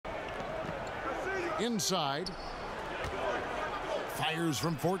Inside. Fires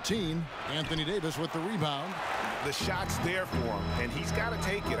from 14. Anthony Davis with the rebound. The shot's there for him, and he's got to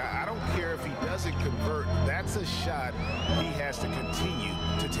take it. I don't care if he doesn't convert. That's a shot he has to continue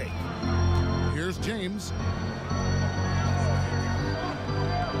to take. Here's James.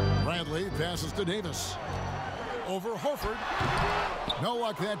 Bradley passes to Davis. Over Horford. No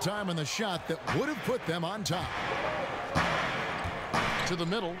luck that time on the shot that would have put them on top. To the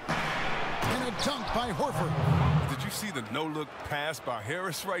middle. And a dunk by Horford. Did you see the no-look pass by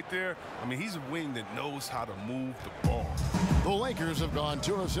Harris right there? I mean, he's a wing that knows how to move the ball. The Lakers have gone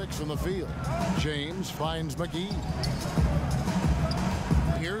 2 of 6 from the field. James finds McGee.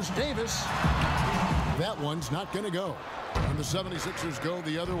 Here's Davis. That one's not going to go. And the 76ers go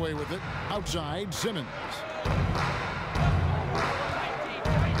the other way with it. Outside, Simmons.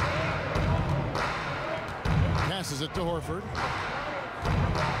 Passes it to Horford.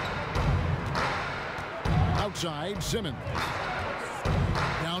 Outside, Simmons.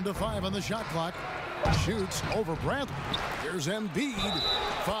 Down to 5 on the shot clock. Shoots over Bradley. Here's Embiid.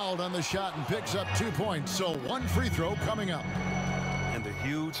 Fouled on the shot and picks up 2 points. So 1 free throw coming up. And the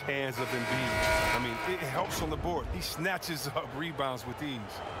huge hands of Embiid. I mean, it helps on the board. He snatches up rebounds with ease.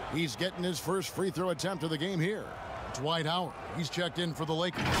 He's getting his first free throw attempt of the game here. It's Dwight Howard. He's checked in for the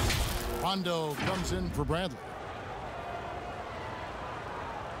Lakers. Rondo comes in for Bradley.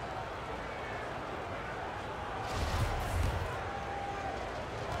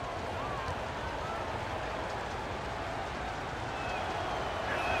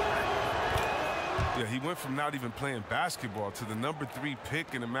 Yeah, he went from not even playing basketball to the #3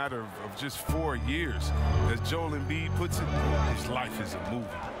 pick in a matter of just 4 years. As Joel Embiid puts it, his life is a movie.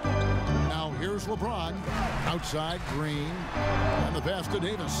 Now here's LeBron. Outside, Green. And the pass to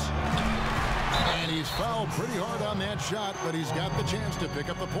Davis. And he's fouled pretty hard on that shot, but he's got the chance to pick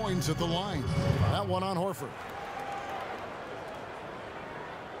up the points at the line. That one on Horford.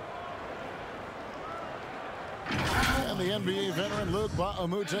 And the NBA veteran Luc Mbah a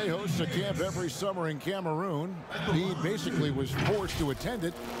Moute hosts a camp every summer in Cameroon. He basically was forced to attend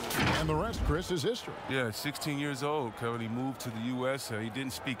it, and the rest, Chris, is history. Yeah, 16 years old, Kevin. He moved to the U.S. He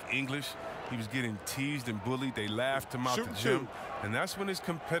didn't speak English. He was getting teased and bullied. They laughed him out the gym. And that's when his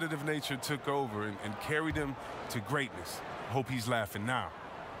competitive nature took over and carried him to greatness. Hope he's laughing now.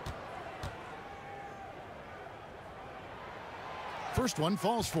 First one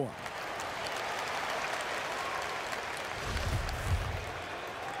falls for him.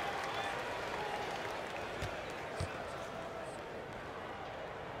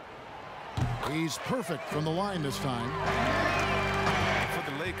 He's perfect from the line this time.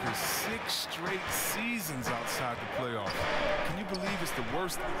 For the Lakers, 6 straight seasons outside the playoffs. Can you believe it's the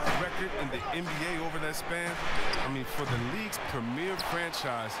worst record in the NBA over that span? I mean, for the league's premier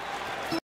franchise,